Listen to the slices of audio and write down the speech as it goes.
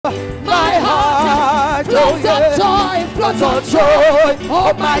floods of joy, floods of joy.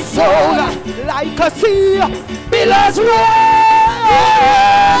 Oh, my soul, like a sea, billows roll.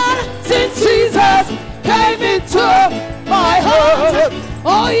 Since Jesus came into my heart.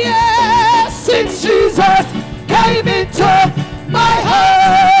 Oh, yes, since Jesus came into my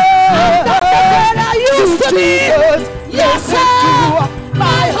heart. Not the girl I used to be. Yes, sir.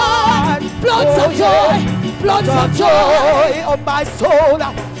 My heart, floods of joy, floods of joy. Oh, my soul,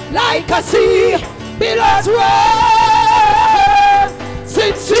 like a sea, billows roll.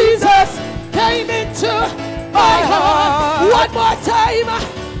 Since Jesus came into my heart. One more time.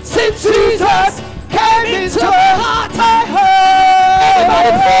 Since Jesus came into my heart.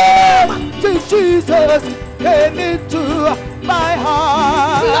 Everybody feel. Since Jesus came into my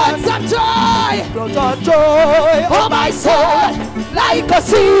heart. Floods of joy, floods of joy. Oh, my soul, like a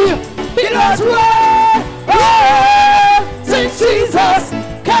sea, billows roll. Since Jesus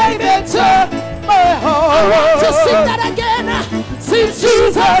came into my heart. I want to sing that again. Since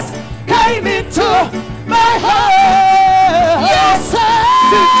Jesus came into my heart. Yes, sir.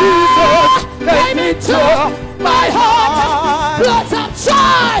 Since Jesus came into my heart. Floods of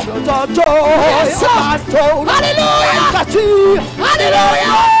joy, floods of joy. Yes, sir. Hallelujah.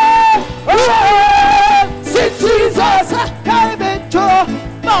 Hallelujah. Since Jesus came into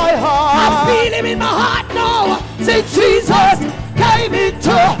my heart. I feel him in my heart now. Since Jesus came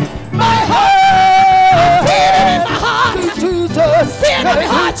into my heart. I feel him in my heart. Since Jesus came into my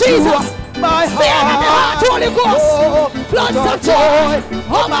heart, Jesus. My heart, Holy Ghost, floods of joy,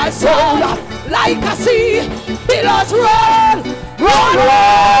 oh my soul, like a sea, billows roll, roll,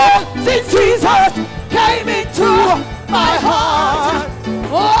 roll. Since Jesus came into my heart,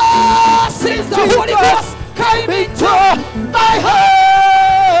 oh, since the Holy Ghost came into my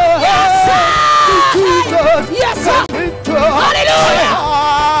heart, yes, sir, Jesus, yes, sir, hallelujah.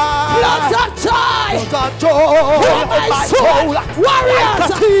 Floods of joy, oh my soul, warriors,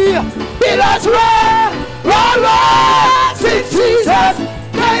 billows roll, roll, roll. Since Jesus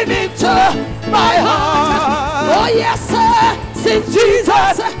came into my heart. Oh yes, sir. Since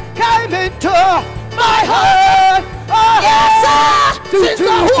Jesus came into my heart. Oh yes, sir. Since the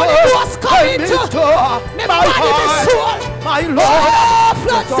Holy Ghost came into my body, my soul, my Lord. Oh,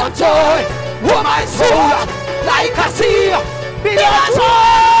 floods of joy, oh my soul, like a sea, billows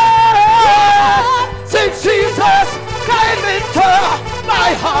roll. Since Jesus came into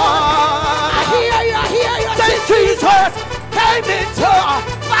my heart. I hear you, I hear you. Since Jesus came into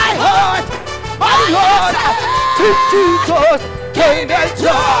my heart, my Lord. Since Jesus came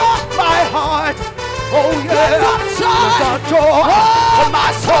into my heart. Oh yeah, the joy of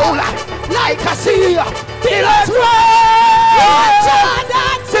my soul, like a sea, billows roll.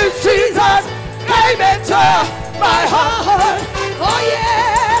 Since Jesus came into my heart. Oh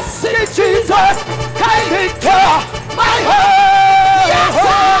yes, since Jesus came into my heart. Yes,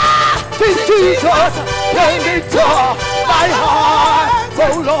 sir. Since Jesus came into my heart.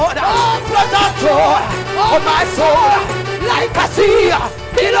 Oh Lord, floods of joy of my soul, like a sea,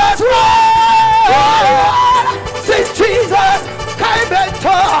 billows roll. Since Jesus came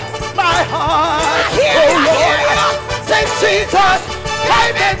into my heart. Oh Lord, since Jesus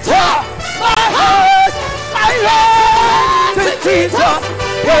came into my heart, my Lord. Since Jesus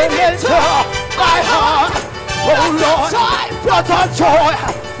came into my heart. Oh Lord, floods of joy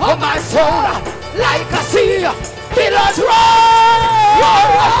of my soul, like a sea, billows roll.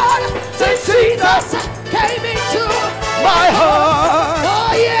 Since Jesus came into my heart.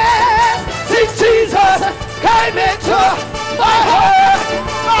 Oh yes, since Jesus came into my heart.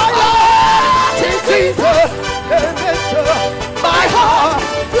 My Lord, since Jesus came into my heart.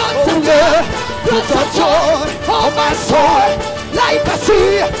 Floods of joy, floods of joy of my soul, like a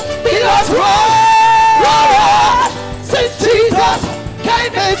sea, billows roll. Since Jesus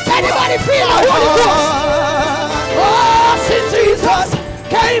came in, anybody feel the Holy Ghost? Oh, since Jesus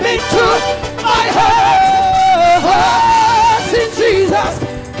came into my heart. Since Jesus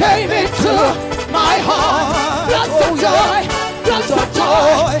came into my heart. Floods of joy, floods of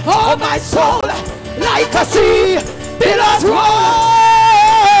joy, oh my soul, like a sea, billows roll.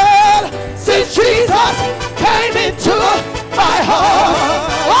 Since Jesus came into my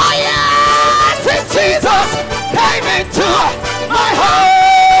heart. Oh yeah, since Jesus came into my heart.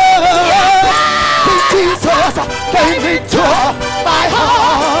 Yes, since Jesus came into my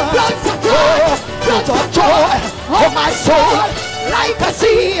heart. Floods of joy, oh my soul, like a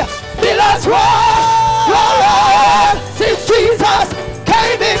sea, billows roll. Since Jesus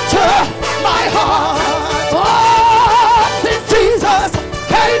came into my heart. Oh, since Jesus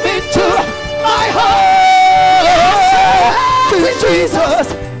came into my heart. Since Jesus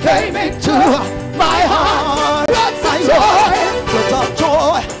came into my heart.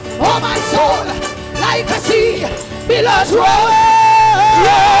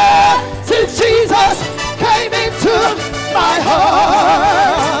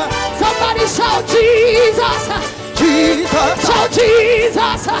 Shout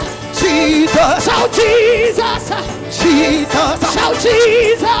Jesus. Jesus. Shout Jesus. Jesus. Shout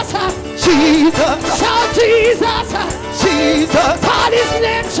Jesus. Jesus. Shout Jesus. Jesus. Call his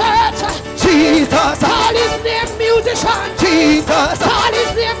name church. Jesus. Call his name musician. Jesus. Call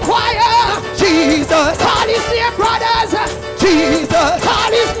his name choir. Jesus. Call his name brothers. Jesus.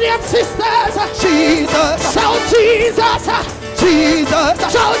 Call his name sisters. Jesus. Shout Jesus. Jesus.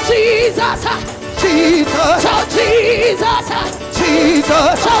 Shout Jesus. Jesus. Shout Jesus.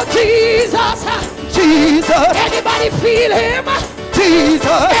 Jesus. Shout Jesus. Jesus. Anybody feel him?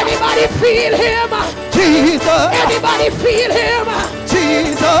 Jesus. Anybody feel him? Jesus. Anybody feel him?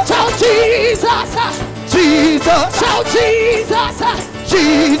 Jesus. Shout Jesus. Jesus. Shout Jesus.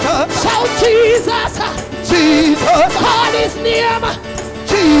 Jesus. Shout Jesus. Jesus. Call his name.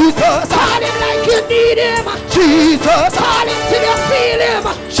 Jesus. Call him like you need him. Jesus. Call him till you feel him.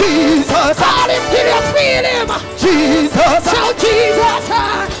 Jesus. Call him till you feel him. Jesus. Shout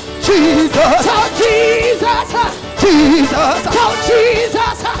Jesus. Jesus. Shout Jesus. Jesus. Shout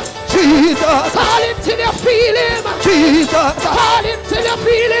Jesus. Jesus. Call him till you feel him. Jesus. Call him till you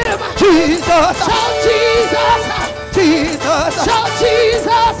feel him. Jesus. Shout Jesus. Jesus. Shout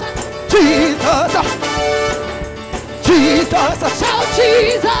Jesus. Jesus. Jesus. Shout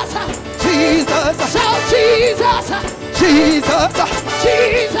Jesus. Jesus. Shout Jesus. Jesus.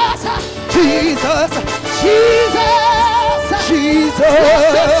 Jesus. Jesus. Jesus. Jesus.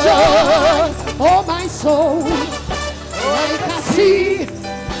 Oh my soul, like I see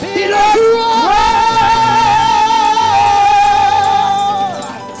below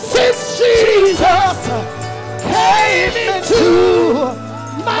since Jesus came into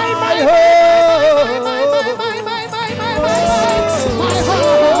my heart.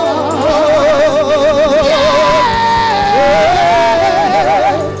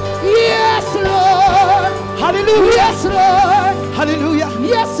 Yes, Lord. Hallelujah. Yes, Lord. Hallelujah.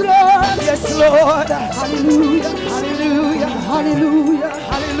 Yes, Lord. Yes, Lord. Hallelujah. Hallelujah. Hallelujah.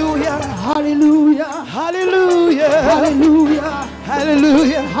 Hallelujah. Hallelujah. Hallelujah. Hallelujah.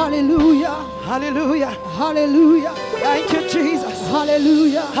 Hallelujah. Hallelujah. Hallelujah. Hallelujah. Thank you, Jesus.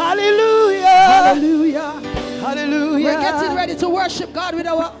 Hallelujah. Hallelujah. Hallelujah. Hallelujah. We're getting ready to worship God with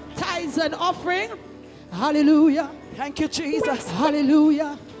our tithes and offering. Hallelujah. Thank you, Jesus.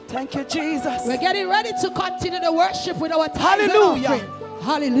 Hallelujah. Thank you, Jesus. We're getting ready to continue the worship with our tithes Hallelujah. and offering.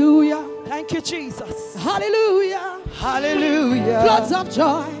 Hallelujah. Thank you, Jesus. Hallelujah. Hallelujah. Floods of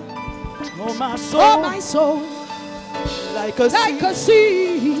joy. Oh, my soul. Oh, my soul. Like a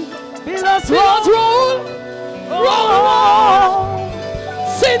sea. Billows Billows roll. Roll.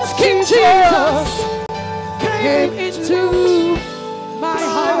 Since King Jesus came into my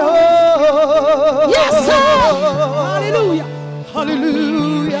heart. Yes, sir. Hallelujah.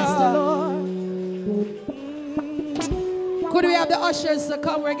 Hallelujah. Yes, the Lord. Could we have the ushers to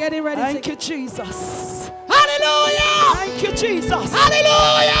come? We're getting ready. Thank you, Jesus. Hallelujah. Thank you, Jesus.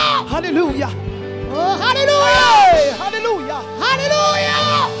 Hallelujah. Hallelujah. Oh, hallelujah. Hey, hallelujah.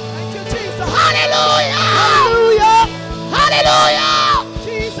 Hallelujah. Thank you, Jesus. Hallelujah. Hallelujah. Hallelujah.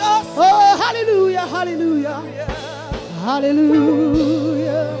 Jesus. Oh, hallelujah. Hallelujah. Yeah.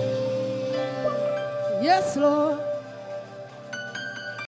 Hallelujah. Yes, Lord.